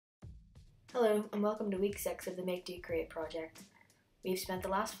Hello and welcome to week 6 of the Make Do Create project. We've spent the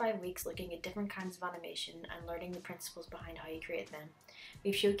last 5 weeks looking at different kinds of animation and learning the principles behind how you create them.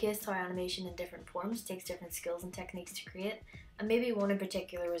 We've showcased how animation in different forms takes different skills and techniques to create, and maybe one in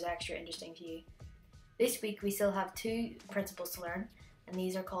particular was extra interesting to you. This week we still have 2 principles to learn, and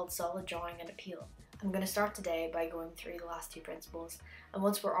these are called solid drawing and appeal. I'm going to start today by going through the last 2 principles, and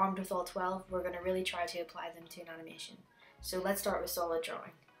once we're armed with all 12, we're going to really try to apply them to an animation. So let's start with solid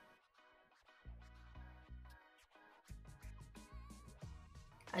drawing.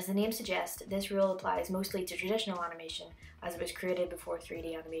 As the name suggests, this rule applies mostly to traditional animation as it was created before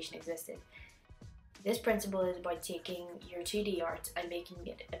 3D animation existed. This principle is about taking your 2D art and making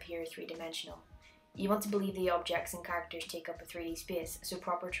it appear three-dimensional. You want to believe the objects and characters take up a 3D space, so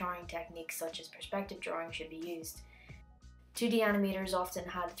proper drawing techniques such as perspective drawing should be used. 2D animators often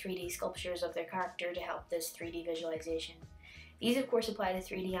had 3D sculptures of their character to help this 3D visualization. These of course apply to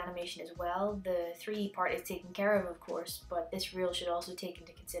 3D animation as well. The 3D part is taken care of course, but this rule should also take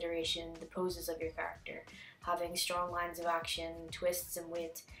into consideration the poses of your character, having strong lines of action, twists and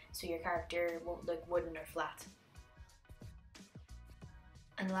weight, so your character won't look wooden or flat.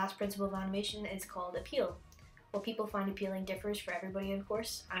 And the last principle of animation is called appeal. What people find appealing differs for everybody of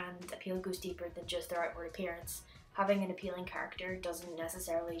course, and appeal goes deeper than just their outward appearance. Having an appealing character doesn't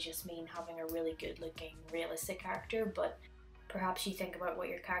necessarily just mean having a really good looking, realistic character, but perhaps you think about what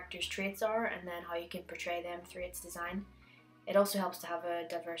your character's traits are and then how you can portray them through its design. It also helps to have a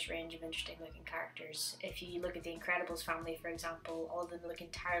diverse range of interesting looking characters. If you look at the Incredibles family, for example, all of them look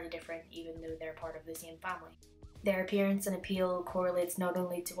entirely different even though they're part of the same family. Their appearance and appeal correlates not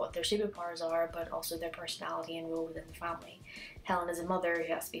only to what their superpowers are, but also their personality and role within the family. Helen is a mother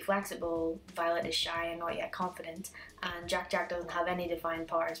who has to be flexible, Violet is shy and not yet confident, and Jack doesn't have any defined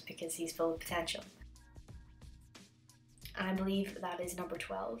powers because he's full of potential. And I believe that is number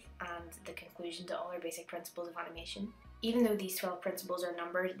 12 and the conclusion to all our basic principles of animation. Even though these 12 principles are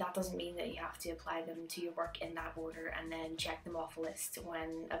numbered, that doesn't mean that you have to apply them to your work in that order and then check them off a list.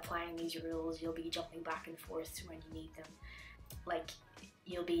 When applying these rules, you'll be jumping back and forth when you need them. Like,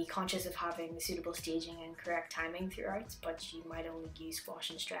 you'll be conscious of having suitable staging and correct timing throughout, but you might only use squash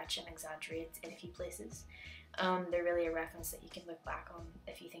and stretch and exaggerate in a few places. They're really a reference that you can look back on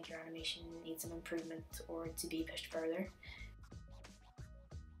if you think your animation needs some improvement or to be pushed further.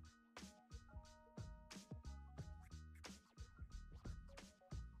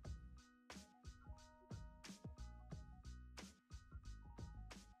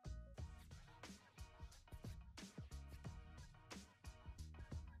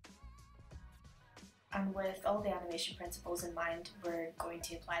 And with all the animation principles in mind, we're going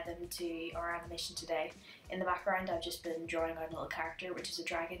to apply them to our animation today. In the background I've just been drawing out a little character, which is a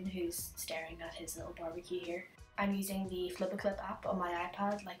dragon who's staring at his little barbecue here. I'm using the Flipaclip app on my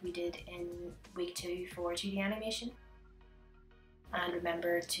iPad like we did in week 2 for 2D animation. And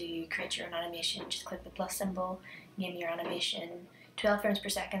remember to create your own animation, just click the plus symbol, name your animation, 12 frames per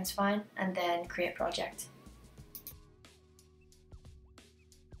second is fine, and then create project.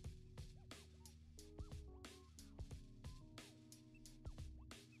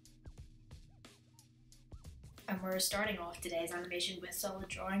 And we're starting off today's animation with solid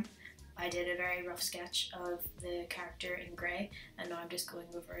drawing. I did a very rough sketch of the character in grey, and now I'm just going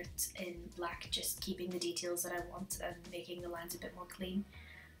over it in black, just keeping the details that I want and making the lines a bit more clean.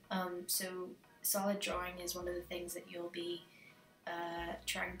 So solid drawing is one of the things that you'll be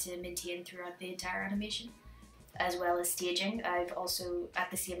trying to maintain throughout the entire animation, as well as staging. I've also at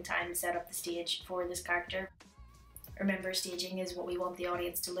the same time set up the stage for this character. Remember, staging is what we want the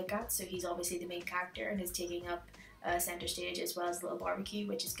audience to look at, so he's obviously the main character and is taking up center stage, as well as the little barbecue,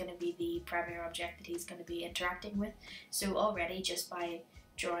 which is going to be the primary object that he's going to be interacting with. So already, just by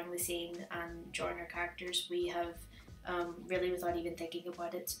drawing the scene and drawing our characters, we have really, without even thinking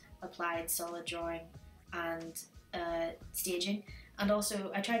about it, applied solid drawing and staging. And also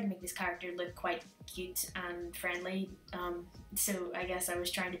I tried to make this character look quite cute and friendly, so I guess I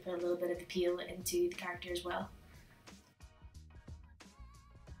was trying to put a little bit of appeal into the character as well.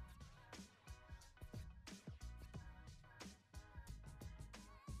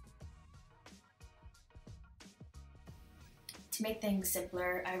 To make things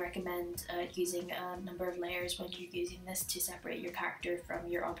simpler, I recommend using a number of layers when you're using this to separate your character from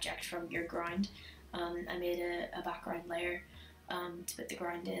your object from your ground. I made a background layer to put the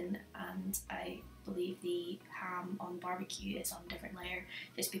ground in, and I believe the ham on barbecue is on a different layer,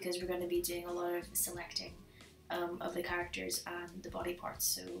 just because we're going to be doing a lot of selecting of the characters and the body parts,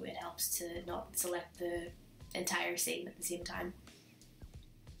 so it helps to not select the entire scene at the same time.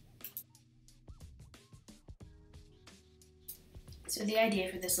 So the idea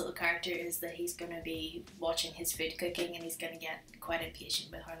for this little character is that he's going to be watching his food cooking and he's going to get quite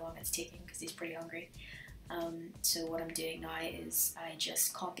impatient with how long it's taking because he's pretty hungry. So what I'm doing now is I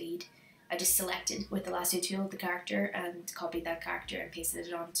just selected with the lasso tool the character and copied that character and pasted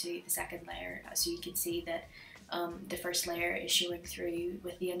it onto the second layer, so you can see that the first layer is showing through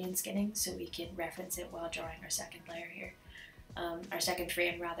with the onion skinning, so we can reference it while drawing our second layer here, our second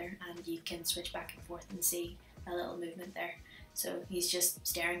frame rather, and you can switch back and forth and see a little movement there. So he's just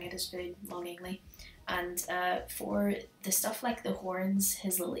staring at his food longingly. And for the stuff like the horns,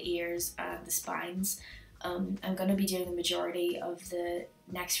 his little ears and the spines, I'm going to be doing the majority of the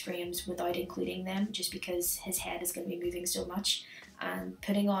next frames without including them, just because his head is going to be moving so much, and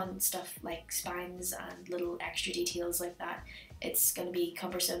putting on stuff like spines and little extra details like that, it's going to be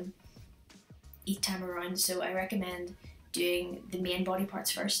cumbersome each time around. So I recommend doing the main body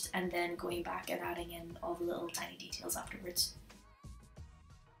parts first and then going back and adding in all the little tiny details afterwards.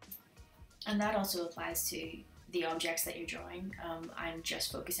 And that also applies to the objects that you're drawing. I'm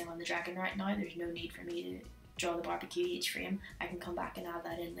just focusing on the dragon right now. There's no need for me to draw the barbecue each frame. I can come back and add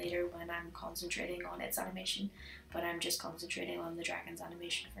that in later when I'm concentrating on its animation, but I'm just concentrating on the dragon's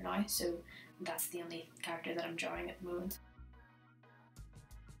animation for now, so that's the only character that I'm drawing at the moment.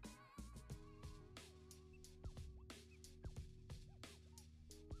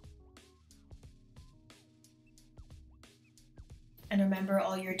 And remember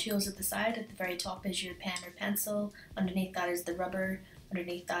all your tools at the side. At the very top is your pen or pencil, underneath that is the rubber,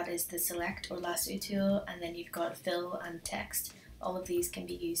 underneath that is the select or lasso tool, and then you've got fill and text. All of these can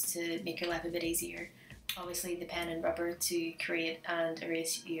be used to make your life a bit easier. Obviously the pen and rubber to create and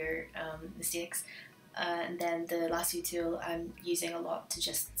erase your mistakes. And then the lasso tool I'm using a lot to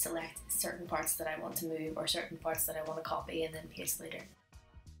just select certain parts that I want to move or certain parts that I want to copy and then paste later.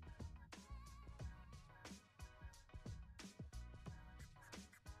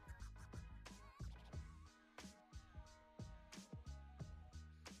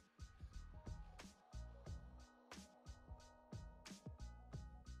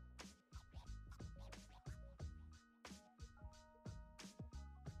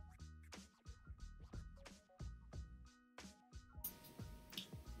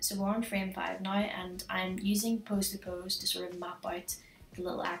 So we're on frame 5 now, and I'm using pose to pose to sort of map out the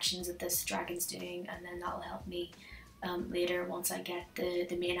little actions that this dragon's doing, and then that'll help me later. Once I get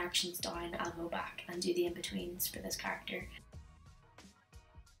the main actions down, I'll go back and do the in-betweens for this character.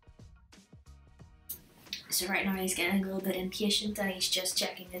 So right now he's getting a little bit impatient and he's just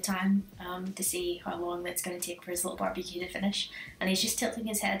checking the time to see how long it's going to take for his little barbecue to finish, and he's just tilting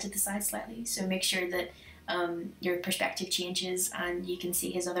his head to the side slightly, so make sure that your perspective changes and you can see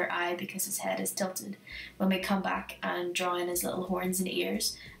his other eye because his head is tilted. When we come back and draw in his little horns and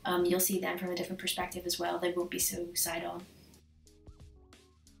ears, you'll see them from a different perspective as well. They won't be so side on.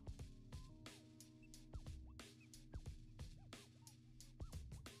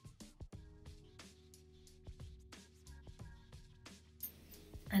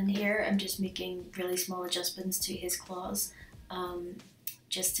 And here I'm just making really small adjustments to his claws,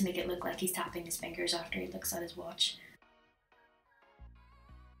 just to make it look like he's tapping his fingers after he looks at his watch.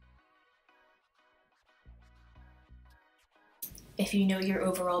 If you know your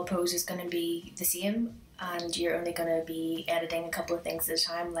overall pose is going to be the same and you're only going to be editing a couple of things at a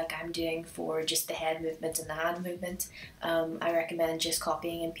time, like I'm doing for just the head movement and the hand movement, I recommend just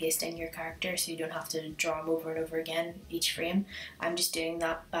copying and pasting your character so you don't have to draw them over and over again each frame. I'm just doing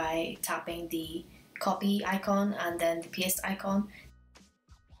that by tapping the copy icon and then the paste icon.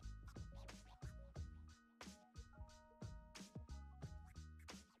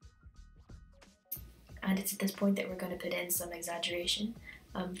 And it's at this point that we're going to put in some exaggeration.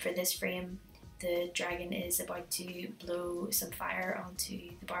 For this frame, the dragon is about to blow some fire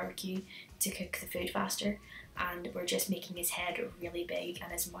onto the barbecue to cook the food faster, and we're just making his head really big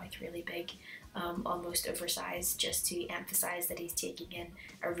and his mouth really big, almost oversized, just to emphasize that he's taking in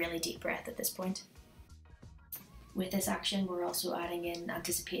a really deep breath at this point. With this action, we're also adding in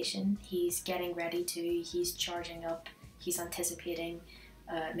anticipation. He's getting ready to, he's charging up, he's anticipating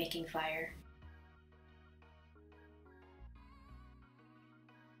making fire.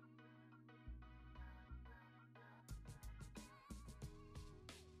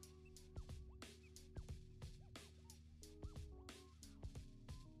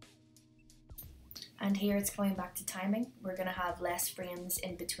 And here it's coming back to timing. We're going to have less frames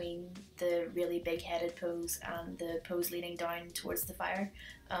in between the really big headed pose and the pose leaning down towards the fire.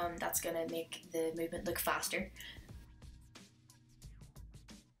 That's going to make the movement look faster.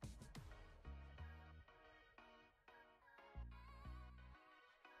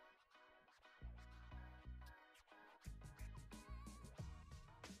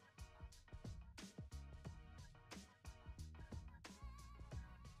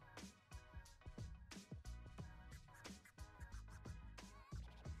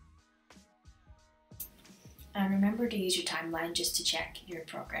 And remember to use your timeline just to check your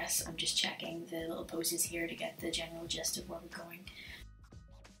progress. I'm just checking the little poses here to get the general gist of where we're going.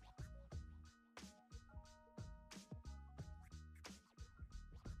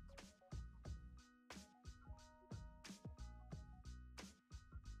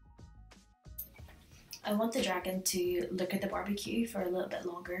 I want the dragon to look at the barbecue for a little bit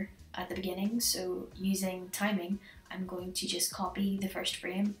longer at the beginning, so using timing, I'm going to just copy the first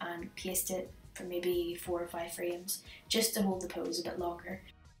frame and paste it for maybe 4 or 5 frames just to hold the pose a bit longer.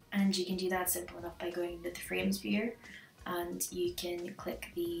 And you can do that simple enough by going into the frames viewer, and you can click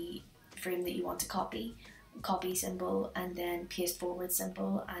the frame that you want to copy symbol, and then paste forward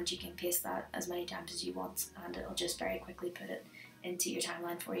symbol, and you can paste that as many times as you want, and it'll just very quickly put it into your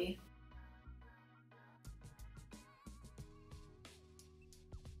timeline for you.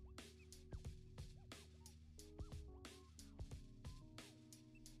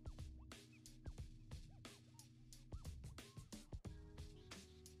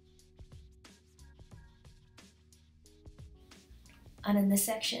 And in this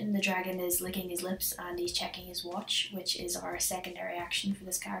section, the dragon is licking his lips and he's checking his watch, which is our secondary action for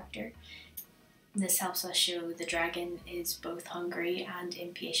this character. This helps us show the dragon is both hungry and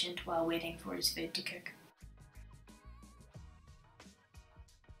impatient while waiting for his food to cook.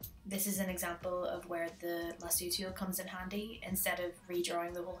 This is an example of where the lasso tool comes in handy. Instead of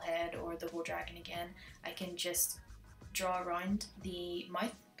redrawing the whole head or the whole dragon again, I can just draw around the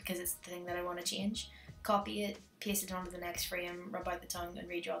mouth because it's the thing that I want to change, copy it, paste it onto the next frame, rub out the tongue and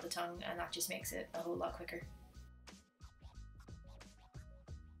redraw the tongue, and that just makes it a whole lot quicker.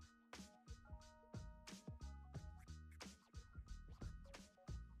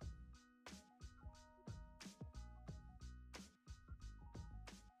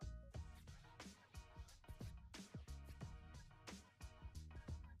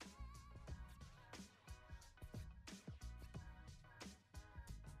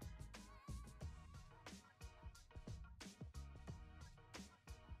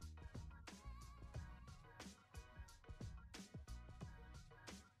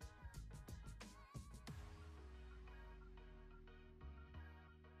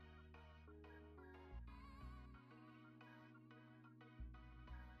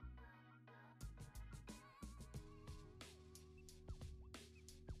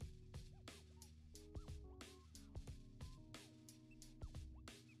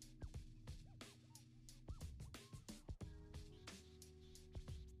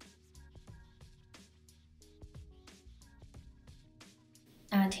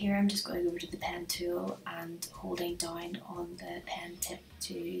 And here I'm just going over to the pen tool and holding down on the pen tip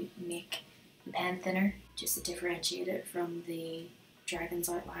to make the pen thinner, just to differentiate it from the dragon's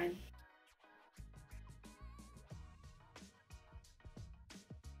outline.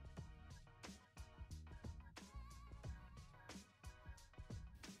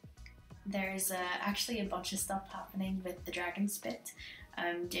 There's actually a bunch of stuff happening with the dragon spit.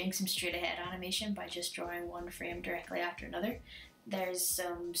 I'm doing some straight ahead animation by just drawing one frame directly after another. There's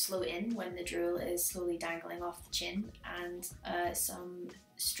some slow in when the drool is slowly dangling off the chin, and some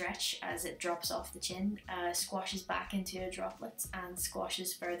stretch as it drops off the chin, squashes back into a droplet and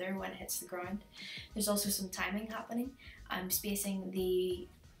squashes further when it hits the ground. There's also some timing happening. I'm spacing the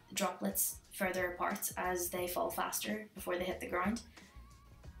droplets further apart as they fall faster before they hit the ground.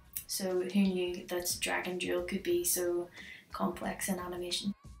 So who knew that dragon drool could be so complex in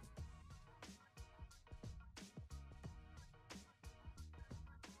animation?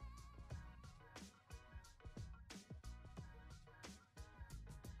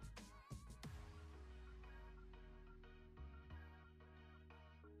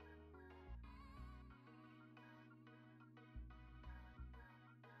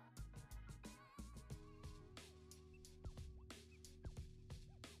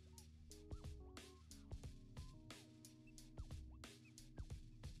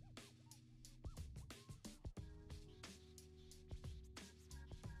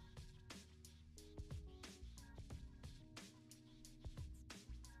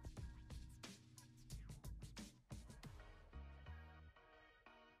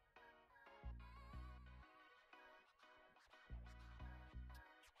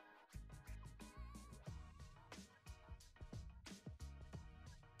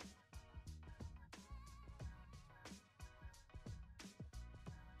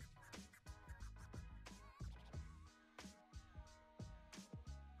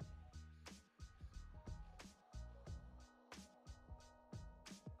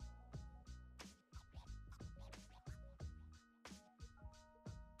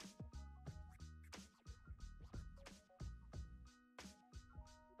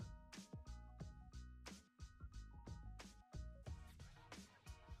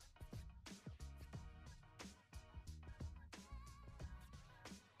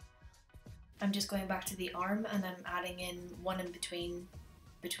 I'm just going back to the arm and I'm adding in one in between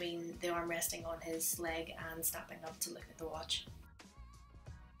the arm resting on his leg and snapping up to look at the watch.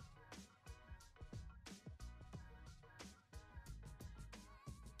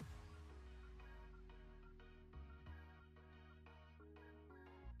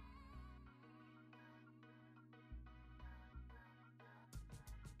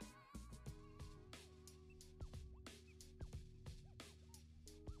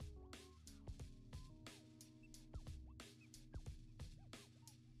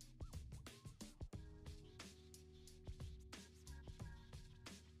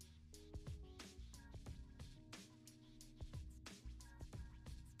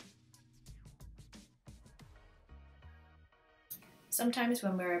 Sometimes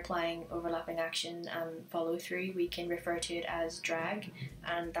when we're applying overlapping action and follow through, we can refer to it as drag,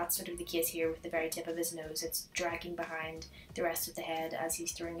 and that's sort of the case here with the very tip of his nose. It's dragging behind the rest of the head as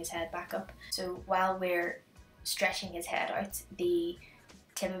he's throwing his head back up. So while we're stretching his head out, the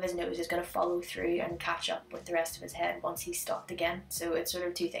tip of his nose is going to follow through and catch up with the rest of his head once he's stopped again. So it's sort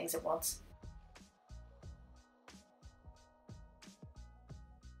of two things at once.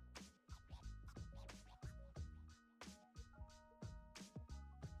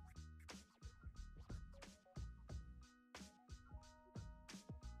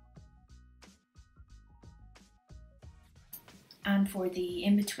 And for the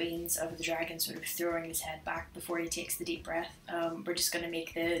in-betweens of the dragon sort of throwing his head back before he takes the deep breath, we're just going to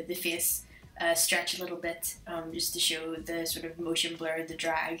make the face stretch a little bit, just to show the sort of motion blur, the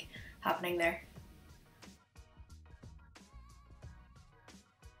drag happening there.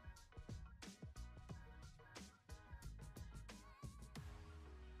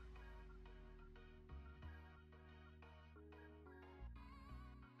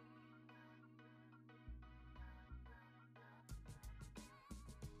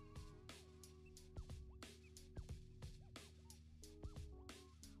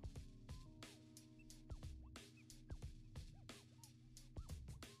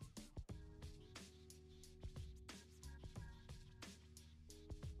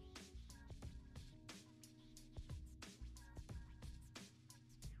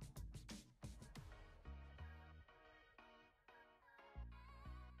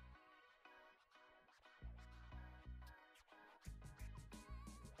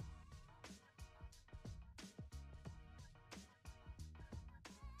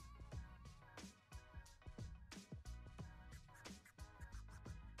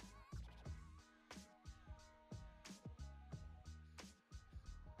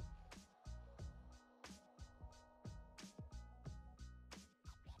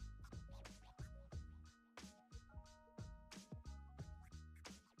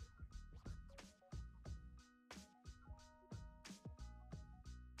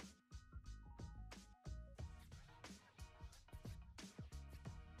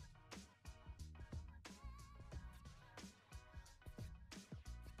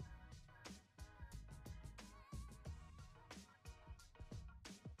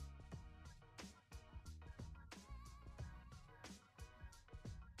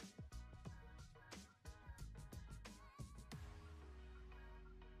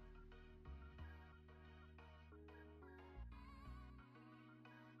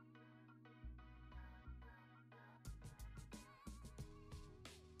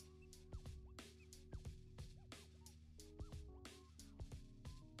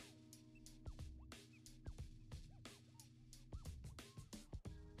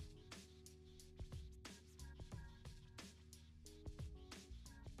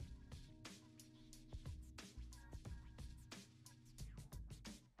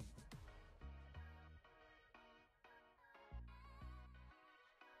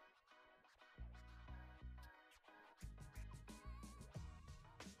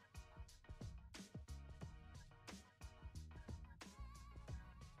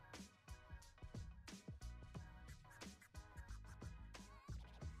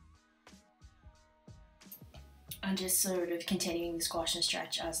 And just sort of continuing the squash and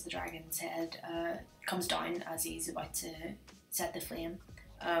stretch as the dragon's head comes down as he's about to set the flame.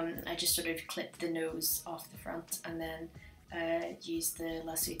 I just sort of clip the nose off the front and then use the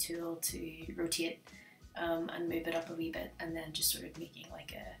lasso tool to rotate and move it up a wee bit, and then just sort of making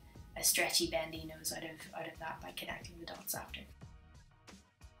like a stretchy bendy nose out of that by connecting the dots after.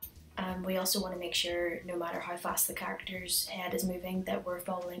 We also want to make sure, no matter how fast the character's head is moving, that we're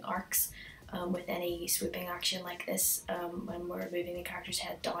following arcs. With any swooping action like this, when we're moving the character's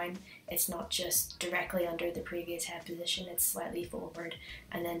head down, it's not just directly under the previous head position, it's slightly forward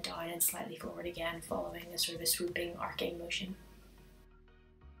and then down and slightly forward again, following a sort of a swooping arcing motion.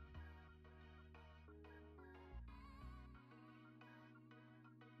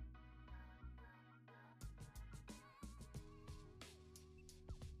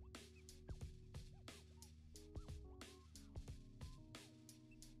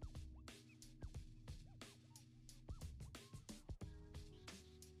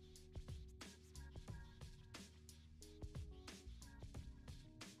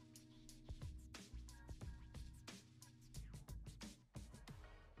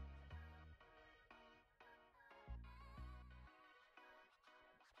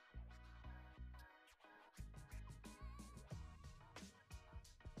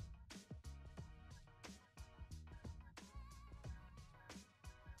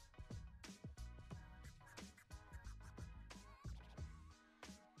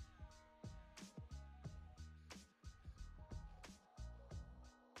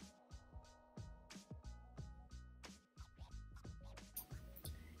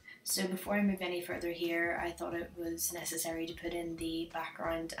 So before I move any further here, I thought it was necessary to put in the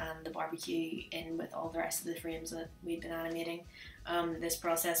background and the barbecue in with all the rest of the frames that we'd been animating. This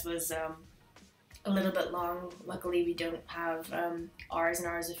process was a little bit long. Luckily we don't have hours and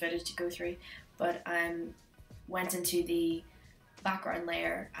hours of footage to go through, but I went into the background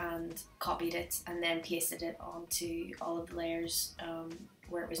layer and copied it and then pasted it onto all of the layers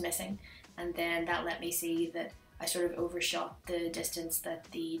where it was missing, and then that let me see that I sort of overshot the distance that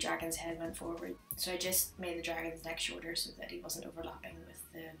the dragon's head went forward. So I just made the dragon's neck shorter so that he wasn't overlapping with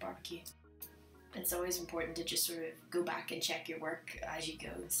the barbecue. It's always important to just sort of go back and check your work as you go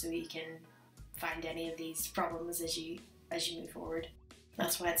so you can find any of these problems as you move forward.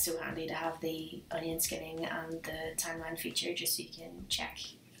 That's why it's so handy to have the onion skinning and the timeline feature, just so you can check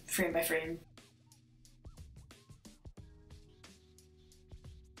frame by frame.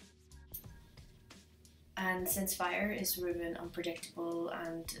 And since fire is sort of an unpredictable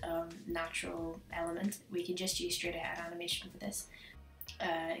and natural element, we can just use straight ahead animation for this,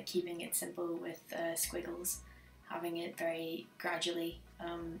 keeping it simple with squiggles, having it very gradually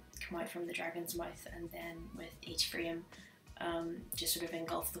come out from the dragon's mouth, and then with each frame just sort of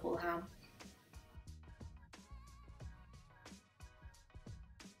engulf the whole ham.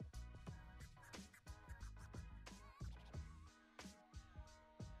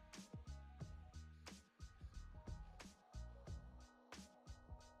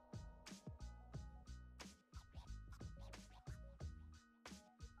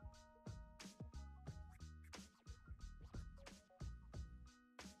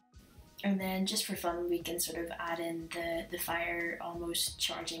 And then just for fun, we can sort of add in the fire almost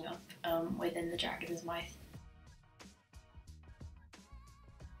charging up within the dragon's mouth.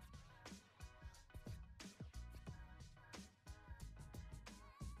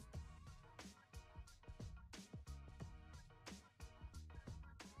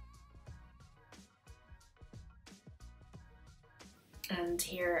 And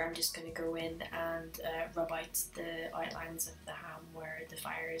here I'm just going to go in and rub out the outlines of the ham where the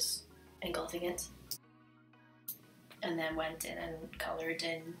fire is engulfing it, and then went in and coloured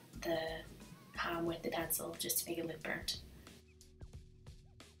in the ham with the pencil just to make it look burnt.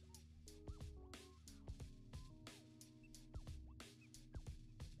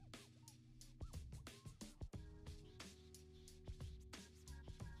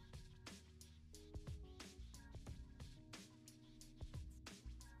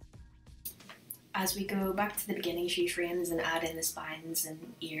 As we go back to the beginning few frames and add in the spines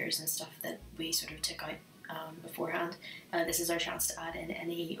and ears and stuff that we sort of took out beforehand, this is our chance to add in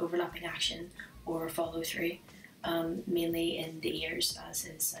any overlapping action or follow through, mainly in the ears as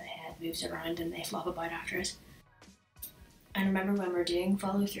his head moves around and they flop about after it. And remember, when we're doing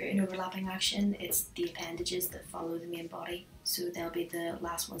follow through and overlapping action, it's the appendages that follow the main body, so they'll be the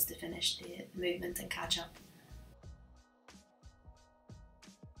last ones to finish the movement and catch up.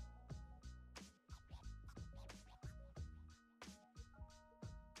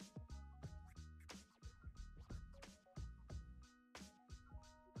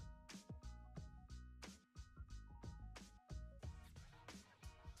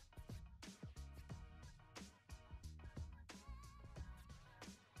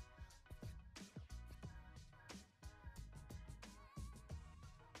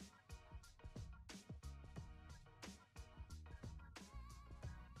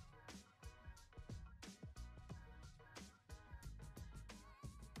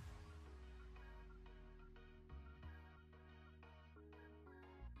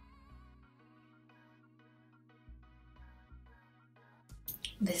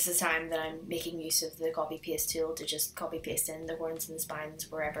 This is the time that I'm making use of the copy paste tool to just copy paste in the horns and the spines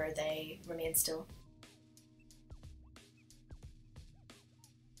wherever they remain still.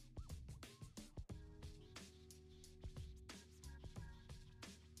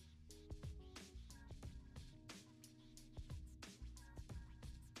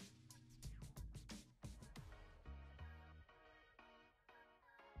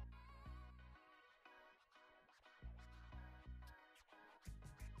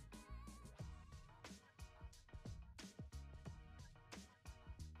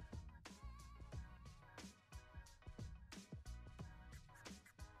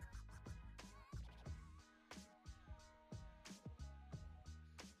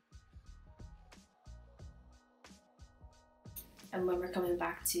 And when we're coming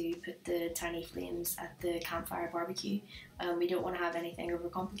back to put the tiny flames at the campfire barbecue, we don't want to have anything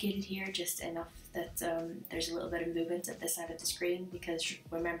overcomplicated here, just enough that there's a little bit of movement at this side of the screen, because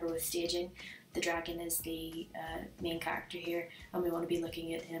remember, with staging, the dragon is the main character here and we want to be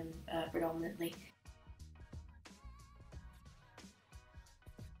looking at him predominantly.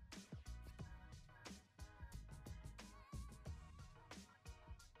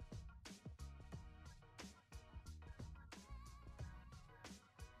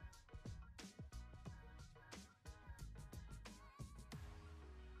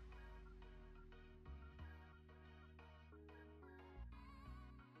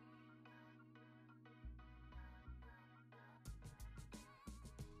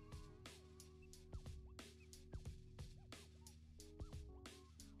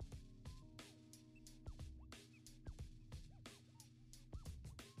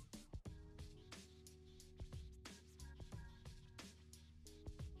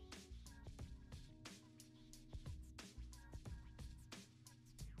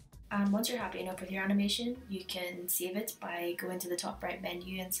 And once you're happy enough with your animation, you can save it by going to the top right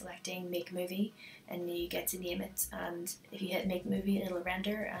menu and selecting Make Movie, and you get to name it. And if you hit Make Movie, it'll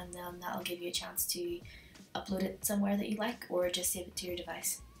render, and then that'll give you a chance to upload it somewhere that you like, or just save it to your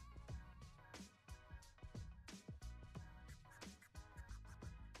device.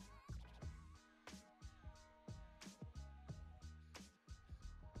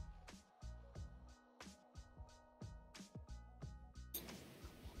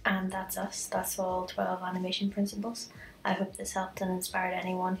 And that's us. That's all 12 animation principles. I hope this helped and inspired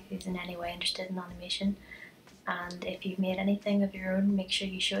anyone who's in any way interested in animation. And if you've made anything of your own, make sure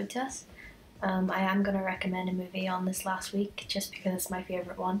you show it to us. I am going to recommend a movie on this last week just because it's my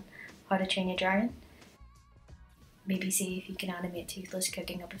favourite one, How to Train Your Dragon. Maybe see if you can animate Toothless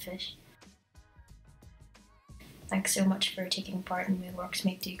cooking up a fish. Thanks so much for taking part in Moonworks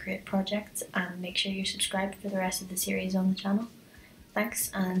Make Do Create projects, and make sure you're subscribed for the rest of the series on the channel.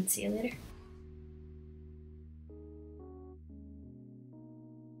 Thanks, and see you later.